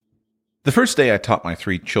The first day I taught my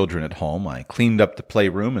 3 children at home, I cleaned up the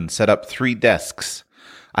playroom and set up 3 desks.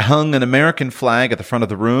 I hung an American flag at the front of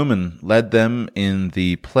the room and led them in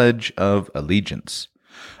the Pledge of Allegiance.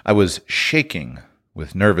 I was shaking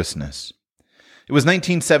with nervousness. It was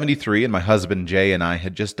 1973, and my husband Jay and I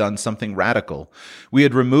had just done something radical. We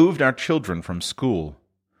had removed our children from school.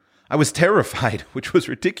 I was terrified, which was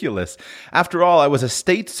ridiculous. After all, I was a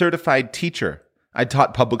state-certified teacher. I'd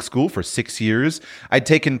taught public school for 6 years. I'd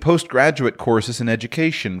taken postgraduate courses in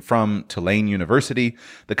education from Tulane University,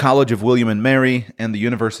 the College of William and Mary, and the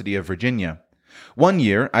University of Virginia. One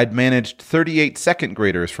year, I'd managed 38 second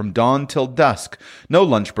graders from dawn till dusk, no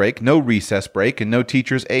lunch break, no recess break, and no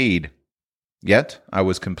teacher's aide. Yet, I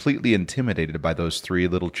was completely intimidated by those 3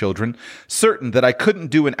 little children, certain that I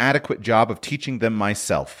couldn't do an adequate job of teaching them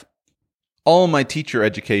myself. All my teacher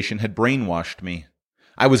education had brainwashed me.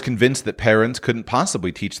 I was convinced that parents couldn't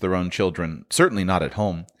possibly teach their own children, certainly not at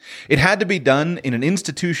home. It had to be done in an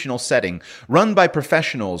institutional setting, run by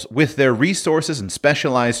professionals with their resources and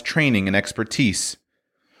specialized training and expertise.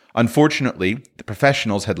 Unfortunately, the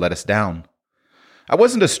professionals had let us down. I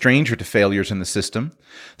wasn't a stranger to failures in the system.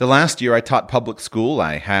 The last year I taught public school,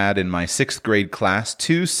 I had in my 6th grade class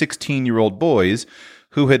 2 16-year-old boys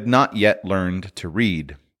who had not yet learned to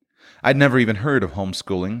read. I'd never even heard of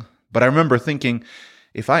homeschooling, but I remember thinking,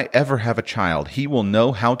 if I ever have a child, he will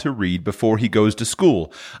know how to read before he goes to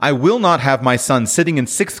school. I will not have my son sitting in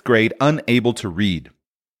 6th grade unable to read.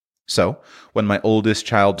 So, when my oldest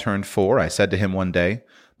child turned 4, I said to him one day,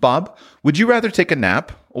 "Bob, would you rather take a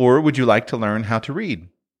nap, or would you like to learn how to read?"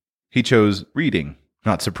 He chose reading,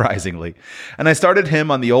 not surprisingly, and I started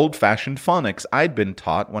him on the old-fashioned phonics I'd been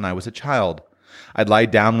taught when I was a child. I'd lie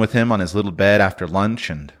down with him on his little bed after lunch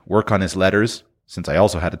and work on his letters. Since I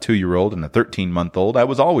also had a 2-year-old and a 13-month-old, I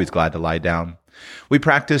was always glad to lie down. We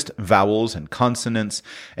practiced vowels and consonants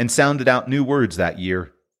and sounded out new words that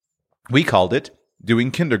year. We called it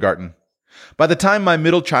doing kindergarten. By the time my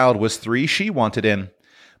middle child was 3, she wanted in.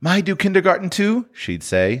 "May I do kindergarten too?" she'd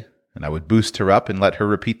say, and I would boost her up and let her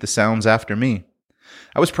repeat the sounds after me.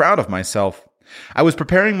 I was proud of myself. I was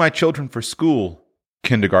preparing my children for school.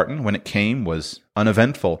 Kindergarten, when it came, was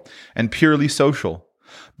uneventful and purely social.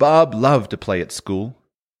 Bob loved to play at school.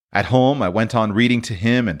 At home, I went on reading to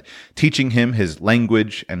him and teaching him his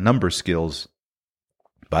language and number skills.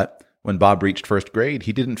 But when Bob reached 1st grade,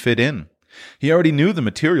 he didn't fit in. He already knew the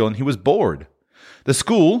material and he was bored. The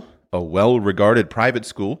school, a well-regarded private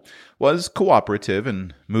school, was cooperative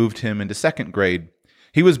and moved him into 2nd grade.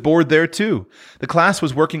 He was bored there too. The class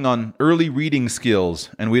was working on early reading skills,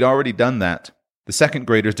 and we'd already done that. The 2nd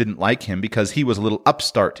graders didn't like him because he was a little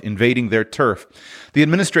upstart invading their turf. The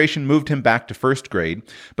administration moved him back to 1st grade,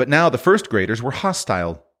 but now the 1st graders were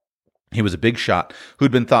hostile. He was a big shot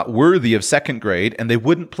who'd been thought worthy of 2nd grade, and they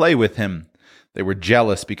wouldn't play with him. They were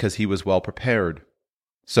jealous because he was well prepared.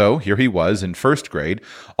 So here he was in 1st grade,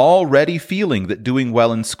 already feeling that doing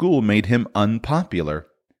well in school made him unpopular.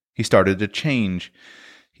 He started to change.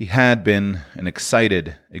 He had been an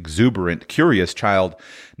excited, exuberant, curious child.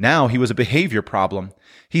 Now he was a behavior problem.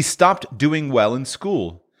 He stopped doing well in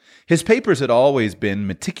school. His papers had always been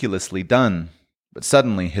meticulously done, but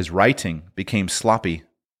suddenly his writing became sloppy.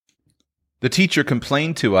 The teacher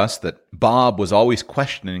complained to us that Bob was always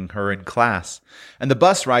questioning her in class, and the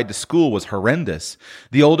bus ride to school was horrendous.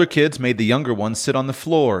 The older kids made the younger ones sit on the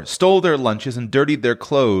floor, stole their lunches, and dirtied their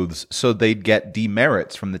clothes so they'd get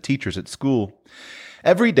demerits from the teachers at school.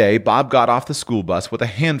 Every day, Bob got off the school bus with a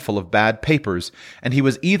handful of bad papers, and he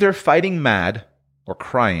was either fighting mad or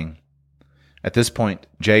crying. At this point,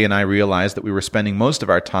 Jay and I realized that we were spending most of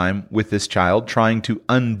our time with this child trying to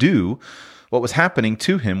undo what was happening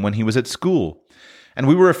to him when he was at school, and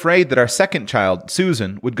we were afraid that our 2nd child,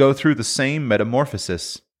 Susan, would go through the same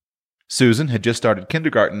metamorphosis. Susan had just started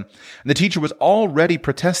kindergarten, and the teacher was already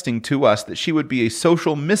protesting to us that she would be a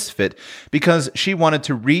social misfit because she wanted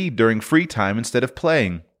to read during free time instead of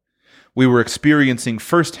playing. We were experiencing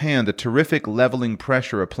firsthand the terrific leveling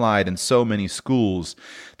pressure applied in so many schools,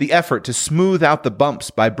 the effort to smooth out the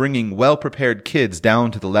bumps by bringing well-prepared kids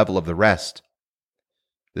down to the level of the rest.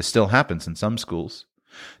 This still happens in some schools.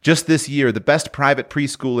 Just this year, the best private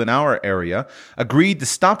preschool in our area agreed to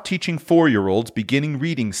stop teaching 4-year-olds beginning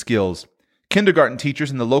reading skills. Kindergarten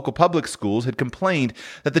teachers in the local public schools had complained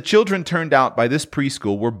that the children turned out by this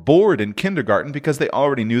preschool were bored in kindergarten because they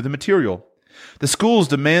already knew the material. The schools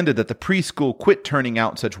demanded that the preschool quit turning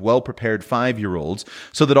out such well-prepared 5-year-olds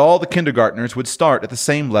so that all the kindergartners would start at the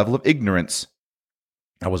same level of ignorance.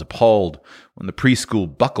 I was appalled when the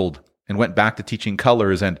preschool buckled and went back to teaching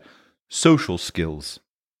colors and social skills.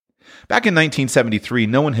 Back in 1973,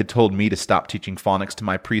 no one had told me to stop teaching phonics to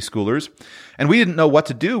my preschoolers, and we didn't know what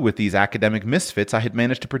to do with these academic misfits I had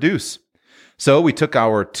managed to produce. So we took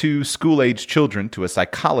our 2 school-age children to a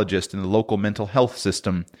psychologist in the local mental health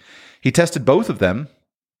system. He tested both of them,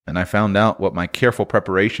 and I found out what my careful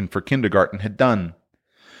preparation for kindergarten had done.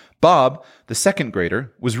 Bob, the 2nd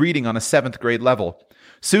grader, was reading on a 7th grade level.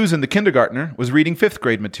 Susan, the kindergartner, was reading 5th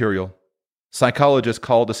grade material. Psychologist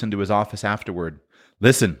called us into his office afterward.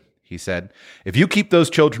 "Listen," he said, "if you keep those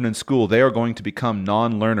children in school, they are going to become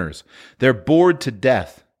non-learners. They're bored to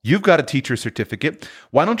death. You've got a teacher's certificate.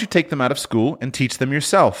 Why don't you take them out of school and teach them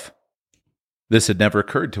yourself?" This had never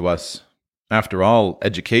occurred to us. After all,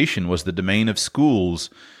 education was the domain of schools,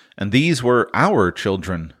 and these were our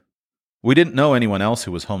children. We didn't know anyone else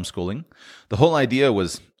who was homeschooling. The whole idea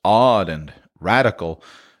was odd and radical,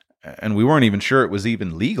 and we weren't even sure it was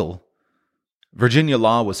even legal. Virginia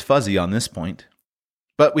law was fuzzy on this point.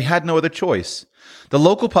 But we had no other choice. The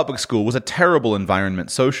local public school was a terrible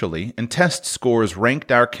environment socially, and test scores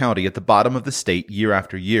ranked our county at the bottom of the state year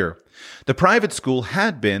after year. The private school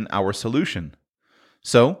had been our solution.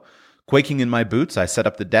 So, quaking in my boots, I set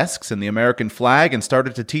up the desks and the American flag and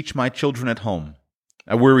started to teach my children at home.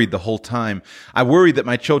 I worried the whole time. I worried that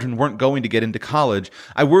my children weren't going to get into college.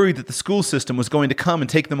 I worried that the school system was going to come and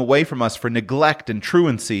take them away from us for neglect and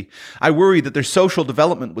truancy. I worried that their social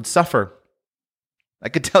development would suffer. I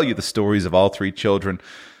could tell you the stories of all 3 children,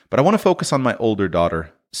 but I want to focus on my older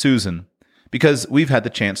daughter, Susan, because we've had the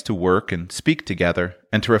chance to work and speak together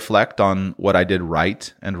and to reflect on what I did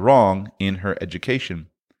right and wrong in her education.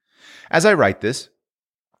 As I write this,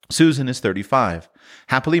 Susan is 35,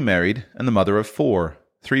 happily married and the mother of 4,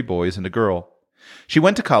 3 boys and a girl. She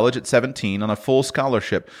went to college at 17 on a full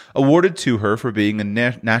scholarship, awarded to her for being a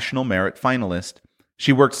National Merit finalist.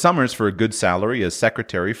 She worked summers for a good salary as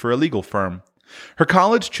secretary for a legal firm. Her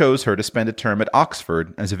college chose her to spend a term at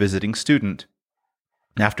Oxford as a visiting student.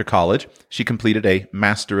 After college, she completed a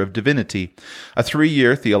Master of Divinity, a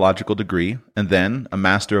 3-year theological degree, and then a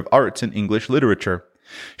Master of Arts in English Literature.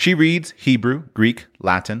 She reads Hebrew, Greek,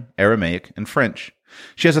 Latin, Aramaic, and French.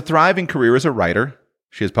 She has a thriving career as a writer.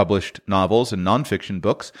 She has published novels and nonfiction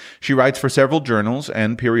books. She writes for several journals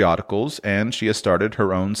and periodicals, and she has started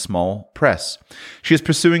her own small press. She is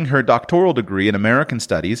pursuing her doctoral degree in American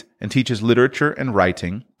Studies and teaches literature and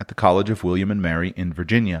writing at the College of William and Mary in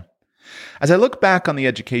Virginia. As I look back on the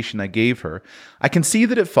education I gave her, I can see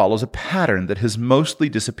that it follows a pattern that has mostly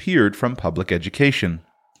disappeared from public education.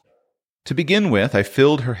 To begin with, I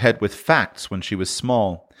filled her head with facts when she was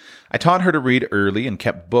small. I taught her to read early and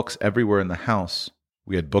kept books everywhere in the house.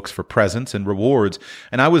 We had books for presents and rewards,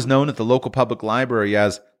 and I was known at the local public library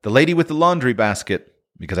as the lady with the laundry basket,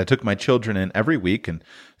 because I took my children in every week and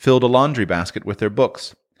filled a laundry basket with their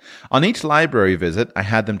books. On each library visit, I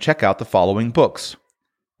had them check out the following books: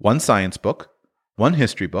 1 science book, 1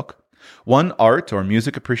 history book, 1 art or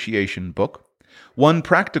music appreciation book, 1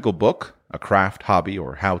 practical book, a craft, hobby,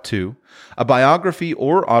 or how-to, a biography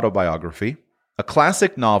or autobiography, a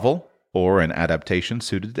classic novel, or an adaptation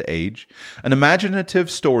suited to age, an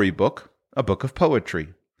imaginative storybook, a book of poetry.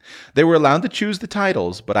 They were allowed to choose the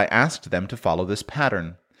titles, but I asked them to follow this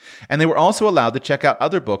pattern. And they were also allowed to check out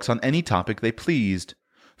other books on any topic they pleased.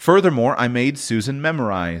 Furthermore, I made Susan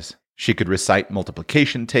memorize. She could recite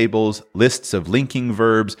multiplication tables, lists of linking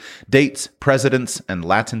verbs, dates, precedents, and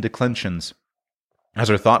Latin declensions. As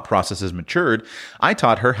her thought processes matured, I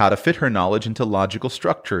taught her how to fit her knowledge into logical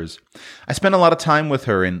structures. I spent a lot of time with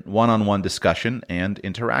her in one-on-one discussion and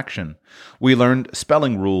interaction. We learned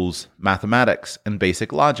spelling rules, mathematics, and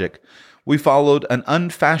basic logic. We followed an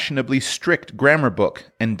unfashionably strict grammar book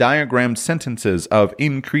and diagrammed sentences of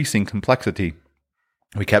increasing complexity.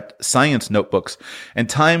 We kept science notebooks and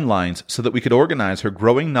timelines so that we could organize her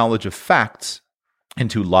growing knowledge of facts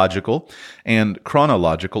into logical and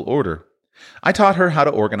chronological order. I taught her how to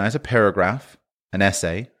organize a paragraph, an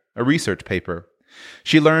essay, a research paper.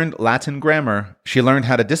 She learned Latin grammar. She learned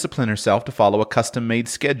how to discipline herself to follow a custom-made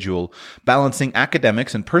schedule, balancing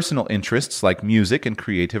academics and personal interests like music and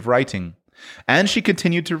creative writing. And she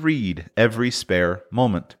continued to read every spare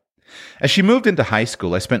moment. As she moved into high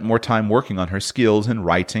school, I spent more time working on her skills in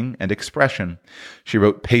writing and expression. She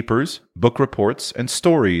wrote papers, book reports, and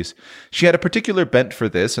stories. She had a particular bent for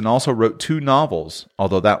this and also wrote 2 novels,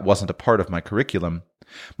 although that wasn't a part of my curriculum.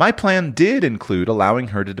 My plan did include allowing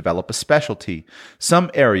her to develop a specialty, some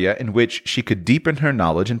area in which she could deepen her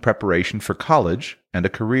knowledge in preparation for college and a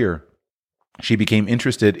career. She became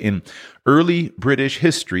interested in early British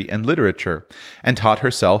history and literature and taught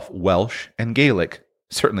herself Welsh and Gaelic.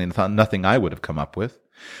 Certainly nothing I would have come up with.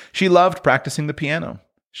 She loved practicing the piano.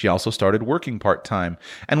 She also started working part-time,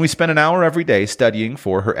 and we spent an hour every day studying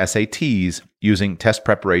for her SATs, using test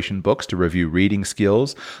preparation books to review reading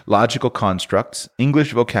skills, logical constructs,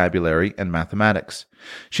 English vocabulary, and mathematics.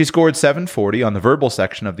 She scored 740 on the verbal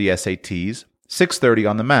section of the SATs, 630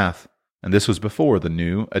 on the math, and this was before the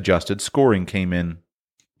new adjusted scoring came in.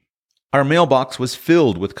 Our mailbox was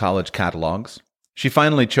filled with college catalogs. She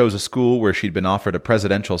finally chose a school where she'd been offered a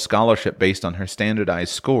presidential scholarship based on her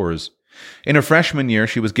standardized scores. In her freshman year,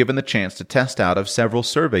 she was given the chance to test out of several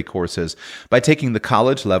survey courses by taking the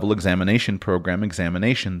college-level examination program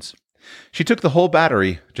examinations. She took the whole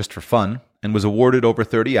battery, just for fun, and was awarded over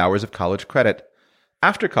 30 hours of college credit.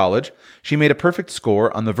 After college, she made a perfect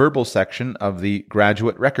score on the verbal section of the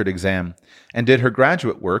graduate record exam, and did her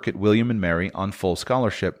graduate work at William & Mary on full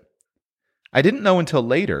scholarship. I didn't know until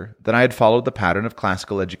later that I had followed the pattern of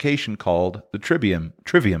classical education called the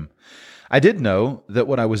trivium. I did know that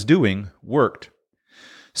what I was doing worked.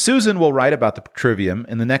 Susan will write about the trivium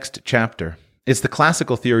in the next chapter. It's the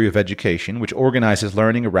classical theory of education which organizes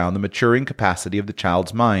learning around the maturing capacity of the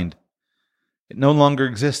child's mind. It no longer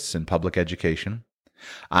exists in public education.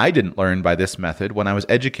 I didn't learn by this method when I was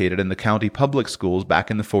educated in the county public schools back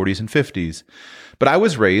in the 40s and 50s, but I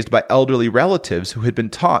was raised by elderly relatives who had been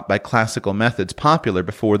taught by classical methods popular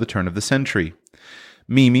before the turn of the century.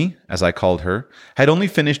 Mimi, as I called her, had only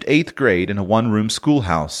finished 8th grade in a one-room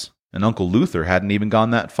schoolhouse, and Uncle Luther hadn't even gone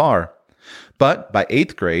that far. But by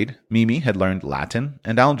 8th grade, Mimi had learned Latin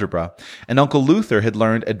and algebra, and Uncle Luther had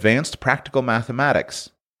learned advanced practical mathematics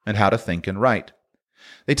and how to think and write.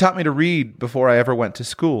 They taught me to read before I ever went to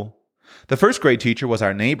school. The first-grade teacher was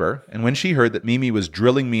our neighbor, and when she heard that Mimi was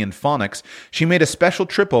drilling me in phonics, she made a special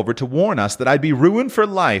trip over to warn us that I'd be ruined for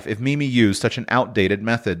life if Mimi used such an outdated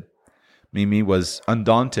method. Mimi was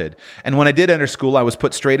undaunted, and when I did enter school, I was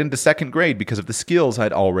put straight into 2nd grade because of the skills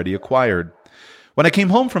I'd already acquired. When I came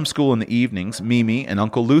home from school in the evenings, Mimi and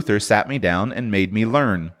Uncle Luther sat me down and made me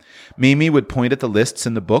learn. Mimi would point at the lists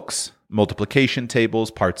in the books, multiplication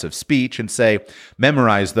tables, parts of speech, and say,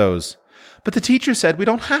 "Memorize those." "But the teacher said we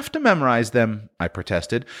don't have to memorize them," I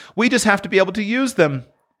protested. "We just have to be able to use them."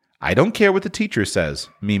 "I don't care what the teacher says,"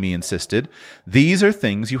 Mimi insisted. "These are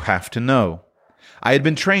things you have to know." I had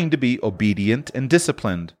been trained to be obedient and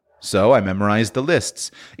disciplined, so I memorized the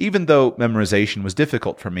lists, even though memorization was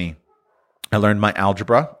difficult for me. I learned my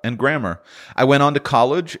algebra and grammar. I went on to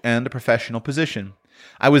college and a professional position.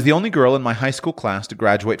 I was the only girl in my high school class to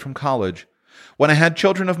graduate from college. When I had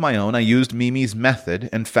children of my own, I used Mimi's method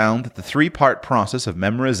and found that the 3-part process of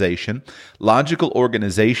memorization, logical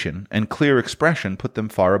organization, and clear expression put them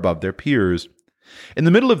far above their peers. In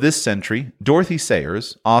the middle of this century, Dorothy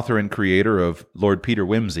Sayers, author and creator of Lord Peter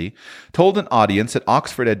Wimsey, told an audience at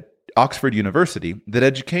Oxford University that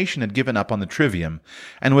education had given up on the trivium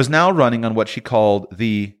and was now running on what she called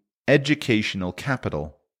the educational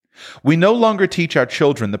capital. We no longer teach our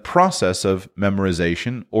children the process of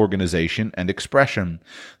memorization, organization, and expression,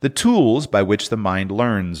 the tools by which the mind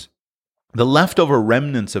learns. The leftover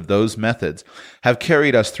remnants of those methods have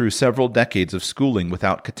carried us through several decades of schooling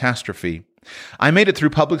without catastrophe. I made it through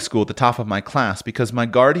public school at the top of my class because my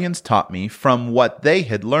guardians taught me from what they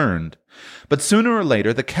had learned. But sooner or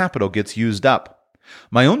later, the capital gets used up.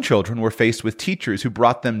 My own children were faced with teachers who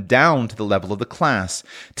brought them down to the level of the class,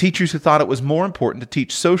 teachers who thought it was more important to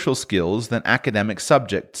teach social skills than academic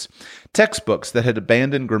subjects, textbooks that had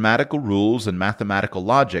abandoned grammatical rules and mathematical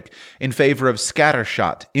logic in favor of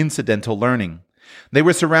scattershot, incidental learning. They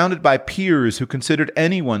were surrounded by peers who considered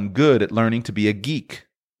anyone good at learning to be a geek.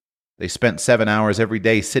 They spent 7 hours every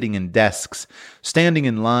day sitting in desks, standing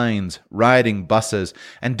in lines, riding buses,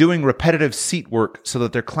 and doing repetitive seat work so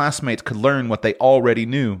that their classmates could learn what they already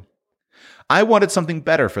knew. I wanted something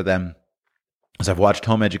better for them. As I've watched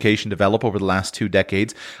home education develop over the last 2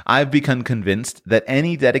 decades, I've become convinced that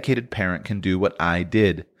any dedicated parent can do what I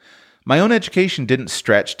did. My own education didn't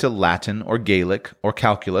stretch to Latin or Gaelic or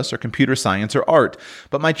calculus or computer science or art,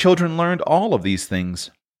 but my children learned all of these things.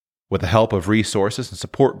 With the help of resources and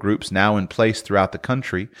support groups now in place throughout the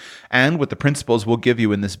country, and with the principles we'll give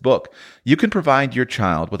you in this book, you can provide your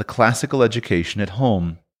child with a classical education at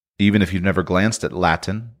home, even if you've never glanced at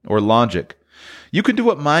Latin or logic. You can do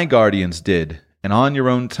what my guardians did, and on your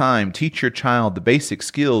own time teach your child the basic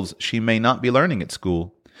skills she may not be learning at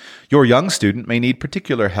school. Your young student may need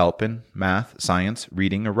particular help in math, science,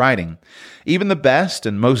 reading, or writing. Even the best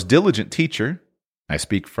and most diligent teacher, I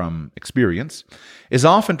speak from experience, is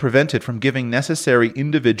often prevented from giving necessary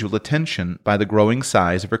individual attention by the growing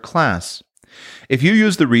size of her class. If you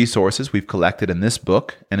use the resources we've collected in this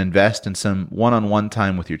book and invest in some one-on-one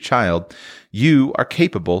time with your child, you are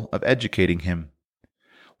capable of educating him.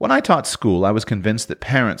 When I taught school, I was convinced that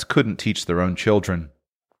parents couldn't teach their own children.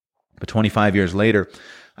 But 25 years later,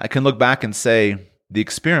 I can look back and say the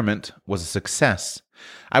experiment was a success.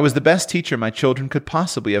 I was the best teacher my children could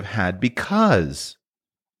possibly have had because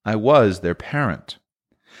I was their parent.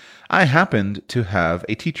 I happened to have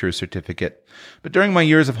a teacher's certificate, but during my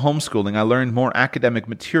years of homeschooling, I learned more academic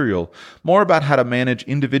material, more about how to manage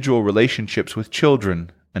individual relationships with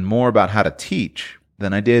children, and more about how to teach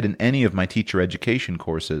than I did in any of my teacher education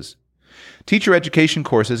courses. Teacher education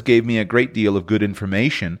courses gave me a great deal of good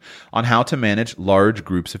information on how to manage large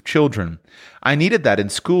groups of children. I needed that in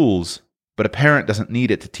schools, but a parent doesn't need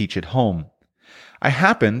it to teach at home. I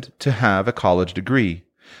happened to have a college degree,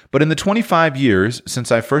 but in the 25 years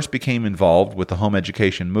since I first became involved with the home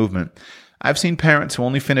education movement, I've seen parents who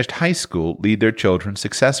only finished high school lead their children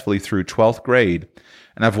successfully through 12th grade,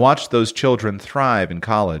 and I've watched those children thrive in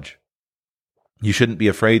college. You shouldn't be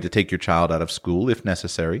afraid to take your child out of school if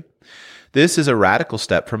necessary. This is a radical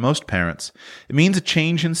step for most parents. It means a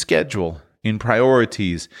change in schedule, in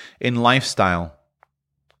priorities, in lifestyle.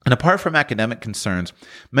 And apart from academic concerns,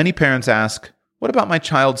 many parents ask, what about my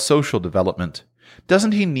child's social development?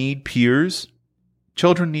 Doesn't he need peers?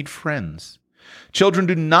 Children need friends. Children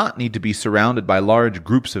do not need to be surrounded by large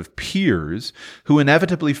groups of peers who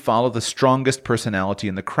inevitably follow the strongest personality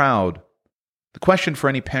in the crowd. The question for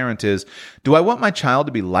any parent is, do I want my child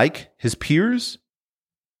to be like his peers?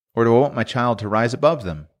 Or do I want my child to rise above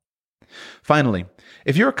them? Finally,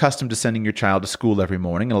 if you're accustomed to sending your child to school every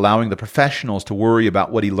morning and allowing the professionals to worry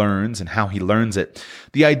about what he learns and how he learns it,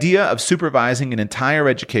 the idea of supervising an entire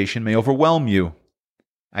education may overwhelm you.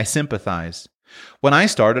 I sympathize. When I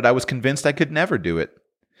started, I was convinced I could never do it.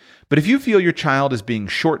 But if you feel your child is being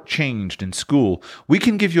shortchanged in school, we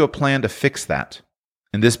can give you a plan to fix that.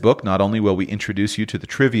 In this book, not only will we introduce you to the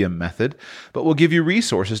Trivium method, but we'll give you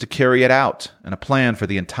resources to carry it out and a plan for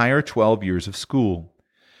the entire 12 years of school.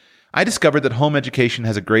 I discovered that home education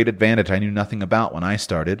has a great advantage I knew nothing about when I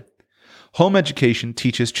started. Home education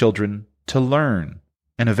teaches children to learn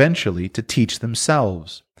and eventually to teach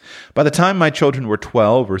themselves. By the time my children were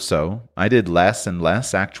 12 or so, I did less and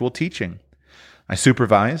less actual teaching. I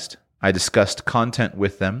supervised, I discussed content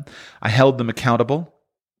with them, I held them accountable,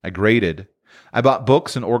 I graded. I bought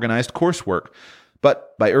books and organized coursework,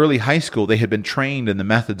 but by early high school they had been trained in the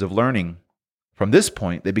methods of learning. From this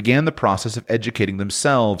point, they began the process of educating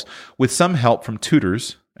themselves with some help from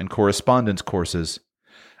tutors and correspondence courses.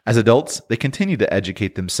 As adults, they continue to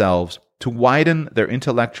educate themselves to widen their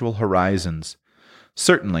intellectual horizons.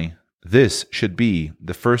 Certainly, this should be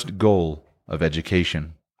the first goal of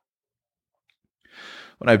education.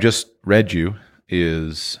 What I've just read you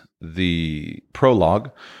is the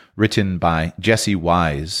prologue written by Jessie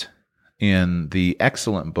Wise in the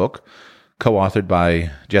excellent book co-authored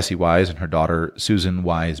by Jessie Wise and her daughter Susan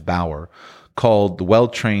Wise Bauer called The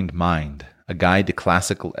Well-Trained Mind, A Guide to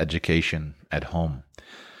Classical Education at Home.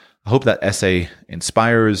 I hope that essay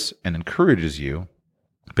inspires and encourages you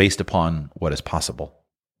based upon what is possible.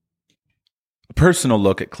 A personal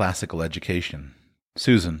look at classical education.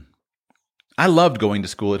 Susan: I loved going to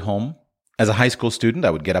school at home. As a high school student, I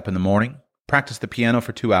would get up in the morning, practice the piano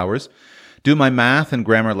for 2 hours, do my math and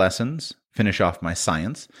grammar lessons, finish off my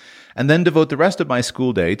science, and then devote the rest of my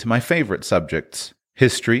school day to my favorite subjects: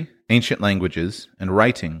 history, ancient languages, and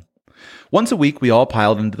writing. Once a week, we all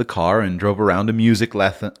piled into the car and drove around to music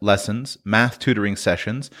lessons, math tutoring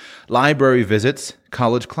sessions, library visits,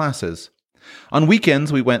 college classes. On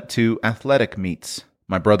weekends, we went to athletic meets,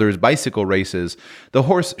 my brother's bicycle races, the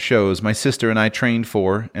horse shows my sister and I trained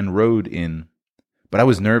for and rode in. But I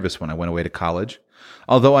was nervous when I went away to college.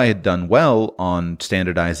 Although I had done well on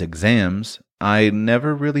standardized exams, I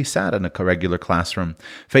never really sat in a regular classroom,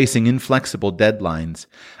 facing inflexible deadlines.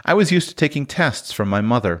 I was used to taking tests from my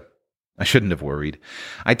mother. I shouldn't have worried.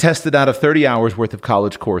 I tested out of 30 hours worth of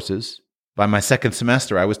college courses. By my second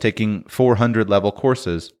semester, I was taking 400-level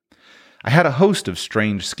courses. I had a host of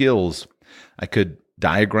strange skills. I could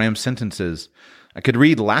diagram sentences. I could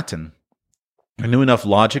read Latin. I knew enough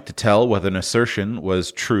logic to tell whether an assertion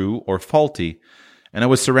was true or faulty, and I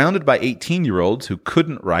was surrounded by 18-year-olds who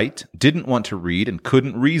couldn't write, didn't want to read, and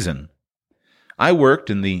couldn't reason. I worked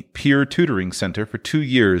in the Peer Tutoring Center for 2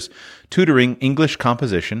 years, tutoring English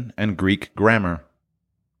composition and Greek grammar.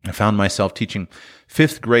 I found myself teaching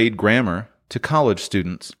 5th grade grammar to college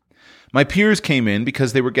students. My peers came in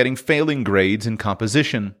because they were getting failing grades in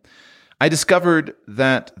composition. I discovered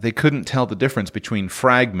that they couldn't tell the difference between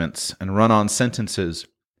fragments and run-on sentences.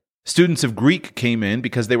 Students of Greek came in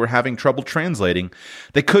because they were having trouble translating.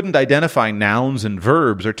 They couldn't identify nouns and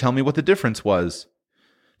verbs or tell me what the difference was.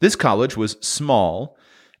 This college was small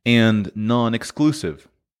and non-exclusive.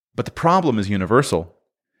 But the problem is universal.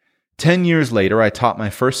 10 years later, I taught my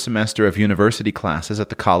first semester of university classes at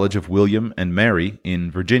the College of William and Mary in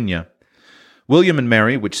Virginia. William and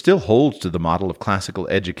Mary, which still holds to the model of classical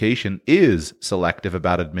education, is selective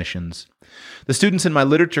about admissions. The students in my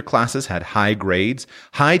literature classes had high grades,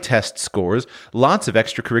 high test scores, lots of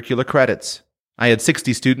extracurricular credits. I had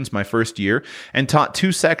 60 students my first year and taught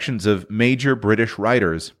 2 sections of major British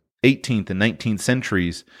writers, 18th and 19th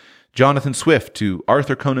centuries, Jonathan Swift to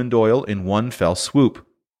Arthur Conan Doyle in one fell swoop.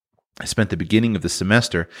 I spent the beginning of the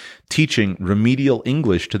semester teaching remedial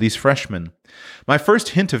English to these freshmen. My first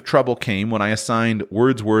hint of trouble came when I assigned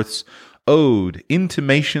Wordsworth's Ode,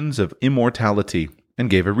 Intimations of Immortality, and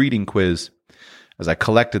gave a reading quiz. As I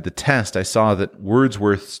collected the test, I saw that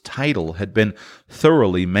Wordsworth's title had been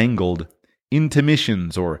thoroughly mangled.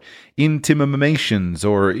 Intimissions or intimimations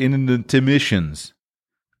or intimitions.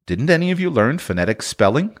 Didn't any of you learn phonetic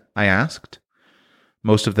spelling? I asked.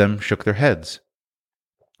 Most of them shook their heads.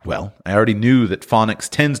 Well, I already knew that phonics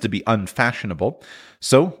tends to be unfashionable,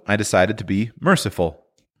 so I decided to be merciful.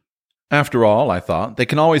 After all, I thought, they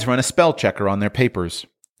can always run a spell checker on their papers.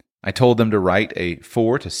 I told them to write a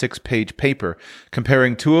 4 to 6 page paper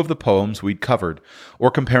comparing 2 of the poems we'd covered, or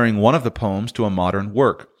comparing one of the poems to a modern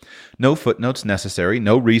work. No footnotes necessary,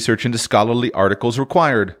 no research into scholarly articles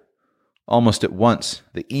required. Almost at once,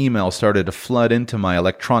 the email started to flood into my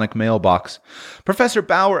electronic mailbox. Professor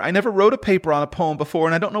Bauer, I never wrote a paper on a poem before,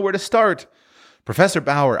 and I don't know where to start. Professor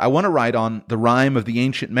Bauer, I want to write on the rhyme of the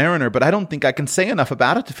Ancient Mariner, but I don't think I can say enough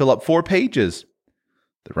about it to fill up 4 pages.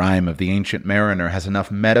 The rhyme of the Ancient Mariner has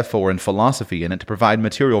enough metaphor and philosophy in it to provide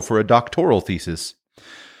material for a doctoral thesis.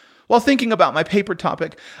 While thinking about my paper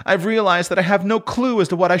topic, I've realized that I have no clue as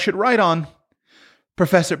to what I should write on.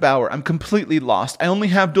 Professor Bauer, I'm completely lost. I only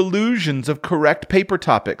have delusions of correct paper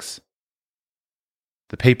topics.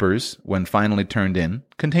 The papers, when finally turned in,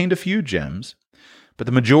 contained a few gems, but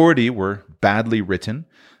the majority were badly written,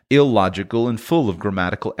 illogical, and full of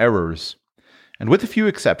grammatical errors. And with a few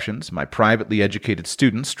exceptions, my privately educated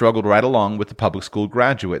students struggled right along with the public school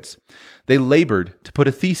graduates. They labored to put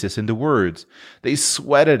a thesis into words. They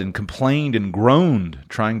sweated and complained and groaned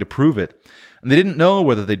trying to prove it. And they didn't know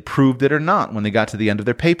whether they'd proved it or not when they got to the end of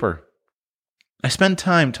their paper. I spend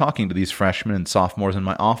time talking to these freshmen and sophomores in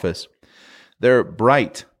my office. They're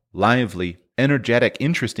bright, lively, energetic,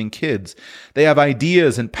 interesting kids. They have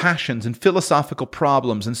ideas and passions and philosophical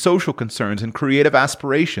problems and social concerns and creative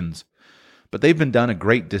aspirations. But they've been done a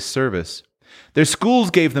great disservice. Their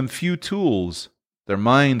schools gave them few tools. Their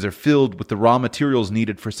minds are filled with the raw materials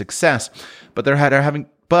needed for success, but they're having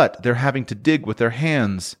to dig with their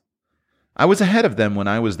hands. I was ahead of them when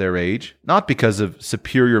I was their age, not because of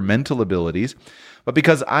superior mental abilities, but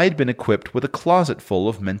because I'd been equipped with a closet full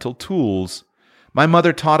of mental tools. My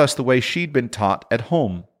mother taught us the way she'd been taught at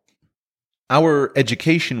home. Our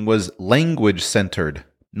education was language-centered,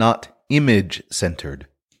 not image-centered.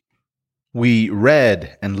 We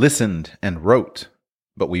read and listened and wrote,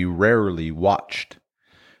 but we rarely watched.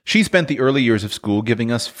 She spent the early years of school giving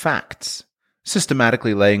us facts,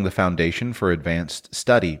 systematically laying the foundation for advanced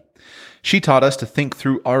study. She taught us to think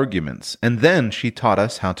through arguments, and then she taught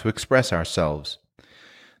us how to express ourselves.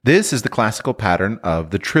 This is the classical pattern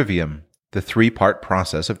of the trivium, the 3-part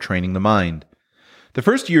process of training the mind. The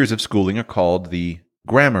first years of schooling are called the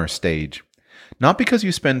grammar stage, not because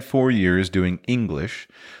you spend 4 years doing English,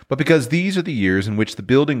 but because these are the years in which the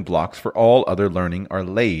building blocks for all other learning are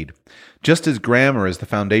laid, just as grammar is the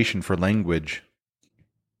foundation for language.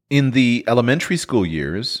 In the elementary school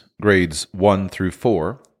years, grades 1 through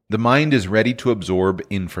 4, the mind is ready to absorb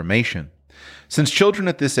information. Since children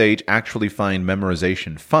at this age actually find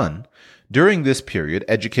memorization fun, during this period,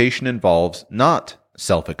 education involves not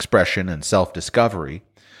self-expression and self-discovery,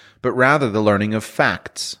 but rather the learning of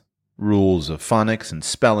facts, rules of phonics and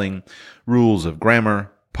spelling, rules of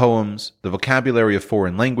grammar, poems, the vocabulary of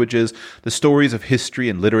foreign languages, the stories of history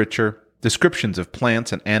and literature, descriptions of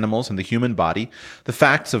plants and animals and the human body, the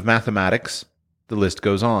facts of mathematics, the list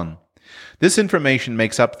goes on. This information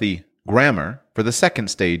makes up the grammar for the second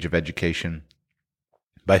stage of education.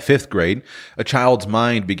 By 5th grade, a child's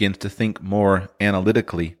mind begins to think more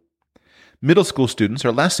analytically. Middle school students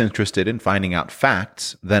are less interested in finding out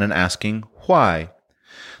facts than in asking why.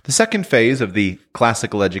 The second phase of the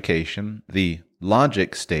classical education, the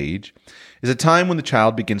logic stage, is a time when the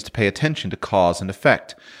child begins to pay attention to cause and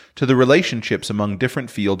effect, to the relationships among different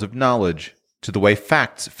fields of knowledge, to the way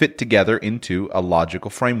facts fit together into a logical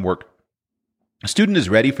framework. A student is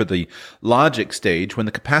ready for the logic stage when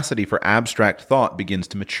the capacity for abstract thought begins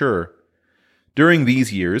to mature. During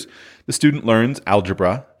these years, the student learns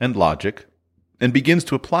algebra and logic, and begins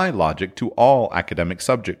to apply logic to all academic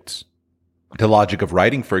subjects. The logic of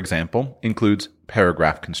writing, for example, includes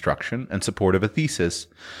paragraph construction and support of a thesis.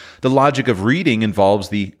 The logic of reading involves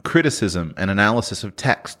the criticism and analysis of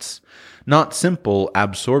texts, not simple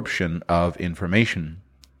absorption of information.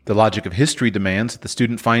 The logic of history demands that the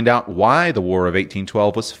student find out why the War of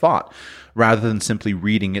 1812 was fought, rather than simply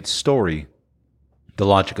reading its story. The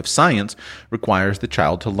logic of science requires the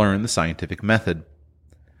child to learn the scientific method.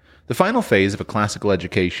 The final phase of a classical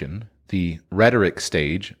education, the rhetoric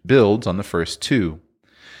stage, builds on the first two.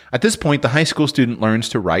 At this point, the high school student learns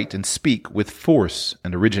to write and speak with force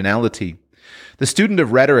and originality. The student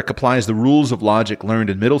of rhetoric applies the rules of logic learned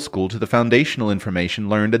in middle school to the foundational information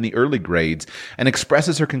learned in the early grades and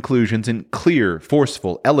expresses her conclusions in clear,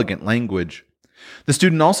 forceful, elegant language. The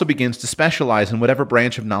student also begins to specialize in whatever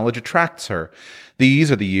branch of knowledge attracts her.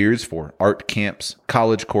 These are the years for art camps,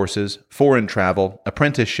 college courses, foreign travel,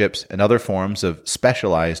 apprenticeships, and other forms of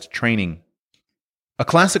specialized training. A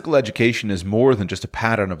classical education is more than just a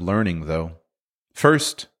pattern of learning, though.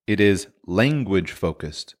 First, it is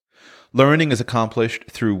language-focused. Learning is accomplished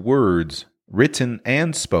through words, written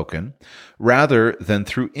and spoken, rather than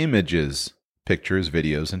through images, pictures,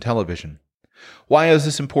 videos, and television. Why is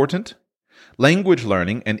this important? Language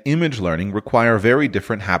learning and image learning require very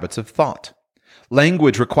different habits of thought.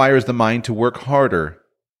 Language requires the mind to work harder.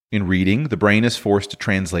 In reading, the brain is forced to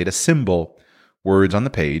translate a symbol, words on the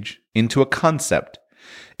page, into a concept.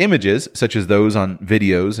 Images, such as those on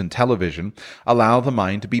videos and television, allow the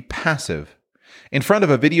mind to be passive. In front of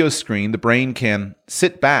a video screen, the brain can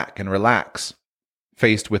sit back and relax.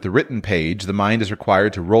 Faced with a written page, the mind is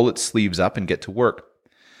required to roll its sleeves up and get to work.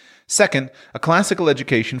 Second, a classical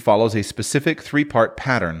education follows a specific three-part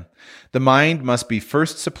pattern. The mind must be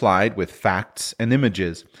first supplied with facts and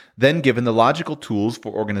images, then given the logical tools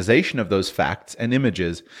for organization of those facts and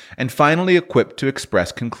images, and finally equipped to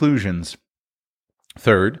express conclusions.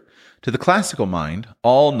 Third, to the classical mind,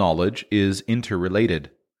 all knowledge is interrelated.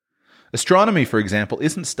 Astronomy, for example,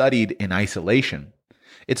 isn't studied in isolation.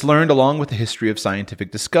 It's learned along with the history of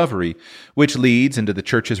scientific discovery, which leads into the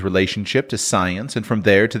church's relationship to science and from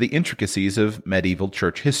there to the intricacies of medieval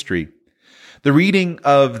church history. The reading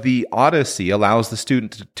of the Odyssey allows the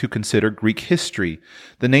student to consider Greek history,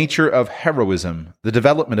 the nature of heroism, the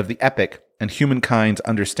development of the epic, and humankind's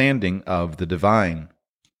understanding of the divine.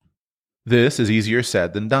 This is easier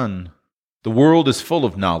said than done. The world is full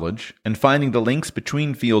of knowledge, and finding the links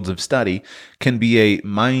between fields of study can be a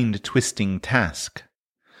mind-twisting task.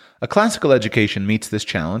 A classical education meets this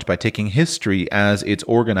challenge by taking history as its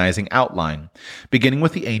organizing outline, beginning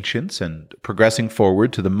with the ancients and progressing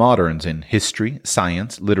forward to the moderns in history,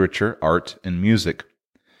 science, literature, art, and music.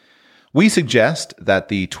 We suggest that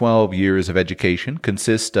the 12 years of education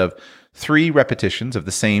consist of 3 repetitions of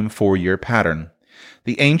the same 4-year pattern.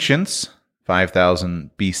 The ancients,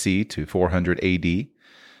 5000 BC to 400 AD,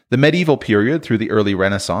 the medieval period through the early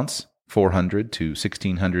Renaissance, 400 to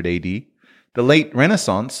 1600 AD, the late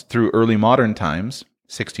Renaissance through early modern times,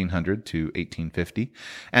 1600 to 1850,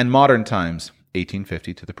 and modern times,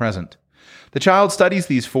 1850 to the present. The child studies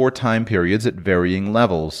these 4 time periods at varying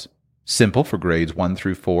levels. Simple for grades 1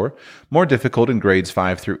 through 4, more difficult in grades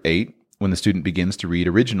 5 through 8, when the student begins to read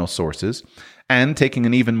original sources, and taking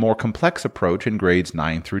an even more complex approach in grades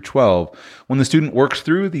 9 through 12, when the student works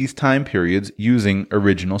through these time periods using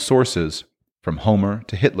original sources, from Homer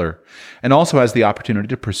to Hitler, and also has the opportunity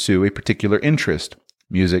to pursue a particular interest,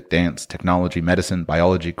 music, dance, technology, medicine,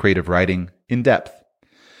 biology, creative writing, in depth.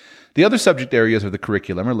 The other subject areas of the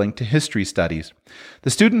curriculum are linked to history studies.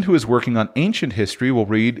 The student who is working on ancient history will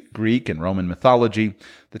read Greek and Roman mythology,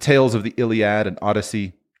 the tales of the Iliad and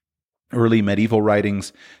Odyssey, early medieval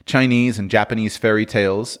writings, Chinese and Japanese fairy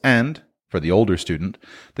tales, and, for the older student,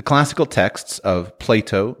 the classical texts of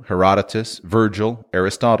Plato, Herodotus, Virgil,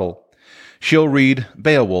 Aristotle. She'll read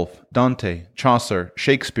Beowulf, Dante, Chaucer,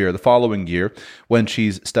 Shakespeare the following year when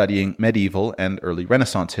she's studying medieval and early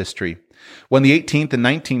Renaissance history. When the 18th and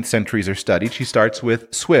 19th centuries are studied, she starts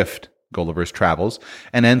with Swift, Gulliver's Travels,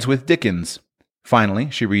 and ends with Dickens. Finally,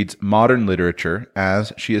 she reads modern literature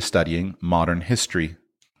as she is studying modern history.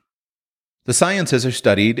 The sciences are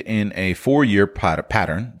studied in a 4-year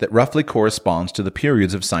pattern that roughly corresponds to the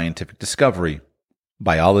periods of scientific discovery: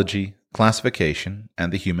 biology, classification,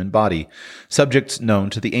 and the human body, subjects known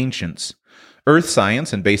to the ancients; earth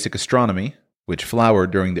science and basic astronomy, which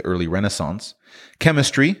flowered during the early Renaissance;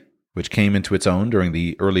 chemistry, which came into its own during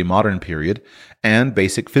the early modern period; and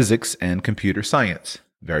basic physics and computer science,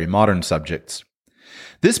 very modern subjects.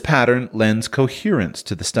 This pattern lends coherence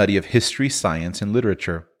to the study of history, science, and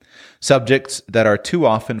literature, subjects that are too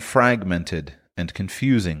often fragmented and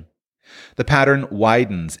confusing. The pattern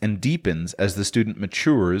widens and deepens as the student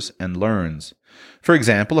matures and learns. For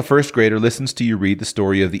example, a first grader listens to you read the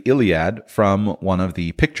story of the Iliad from one of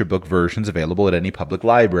the picture book versions available at any public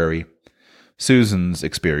library. Susan's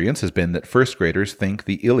experience has been that first graders think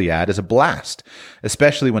the Iliad is a blast,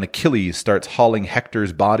 especially when Achilles starts hauling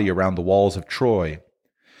Hector's body around the walls of Troy.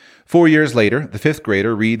 4 years later, the fifth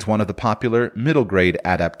grader reads one of the popular middle grade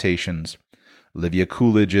adaptations, Olivia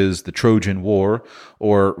Coolidge's The Trojan War,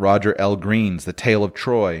 or Roger L. Greene's The Tale of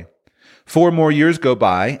Troy. 4 more years go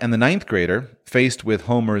by, and the ninth grader, faced with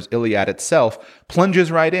Homer's Iliad itself,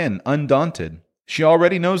 plunges right in, undaunted. She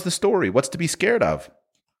already knows the story. What's to be scared of?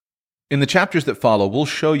 In the chapters that follow, we'll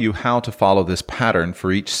show you how to follow this pattern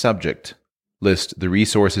for each subject, list the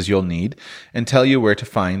resources you'll need, and tell you where to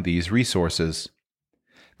find these resources.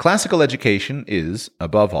 Classical education is,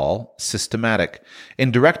 above all, systematic,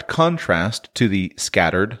 in direct contrast to the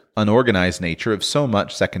scattered, unorganized nature of so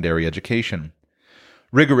much secondary education.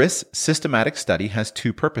 Rigorous, systematic study has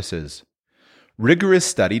 2 purposes. Rigorous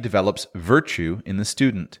study develops virtue in the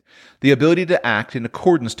student, the ability to act in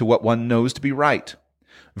accordance to what one knows to be right.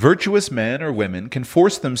 Virtuous men or women can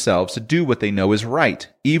force themselves to do what they know is right,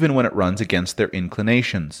 even when it runs against their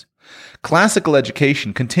inclinations. Classical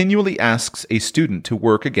education continually asks a student to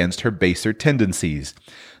work against her baser tendencies,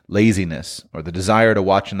 laziness, or the desire to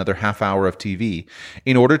watch another half hour of TV,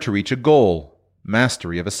 in order to reach a goal,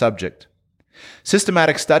 mastery of a subject.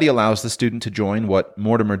 Systematic study allows the student to join what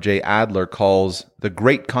Mortimer J. Adler calls the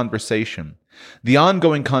great conversation, the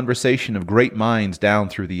ongoing conversation of great minds down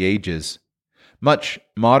through the ages. Much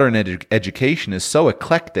modern education is so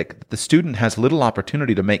eclectic that the student has little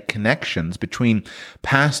opportunity to make connections between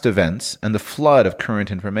past events and the flood of current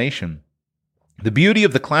information. The beauty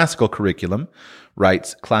of the classical curriculum,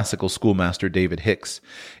 writes classical schoolmaster David Hicks,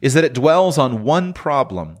 is that it dwells on one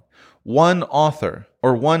problem, one author,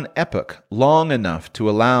 or one epoch long enough to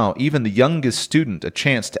allow even the youngest student a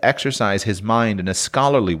chance to exercise his mind in a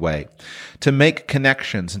scholarly way, to make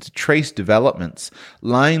connections and to trace developments,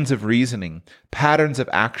 lines of reasoning, patterns of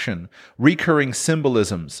action, recurring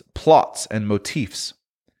symbolisms, plots, and motifs.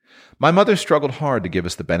 My mother struggled hard to give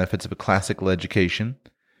us the benefits of a classical education.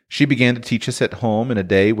 She began to teach us at home in a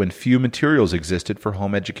day when few materials existed for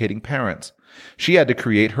home educating parents. She had to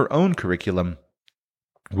create her own curriculum.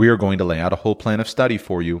 We are going to lay out a whole plan of study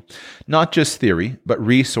for you, not just theory, but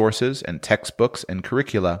resources and textbooks and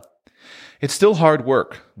curricula. It's still hard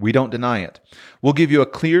work. We don't deny it. We'll give you a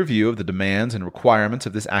clear view of the demands and requirements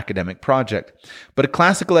of this academic project. But a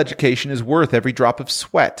classical education is worth every drop of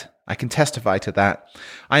sweat. I can testify to that.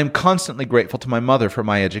 I am constantly grateful to my mother for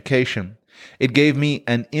my education. It gave me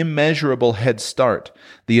an immeasurable head start,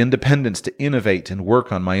 the independence to innovate and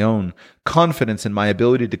work on my own, confidence in my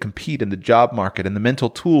ability to compete in the job market, and the mental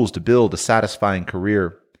tools to build a satisfying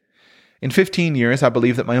career. In 15 years, I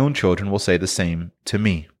believe that my own children will say the same to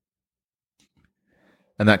me.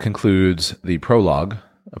 And that concludes the prologue,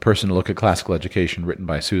 A Personal Look at Classical Education, written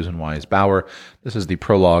by Susan Wise Bauer. This is the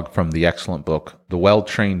prologue from the excellent book, The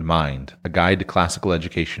Well-Trained Mind, A Guide to Classical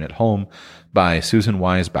Education at Home, by Susan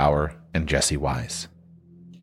Wise Bauer and Jesse Wise.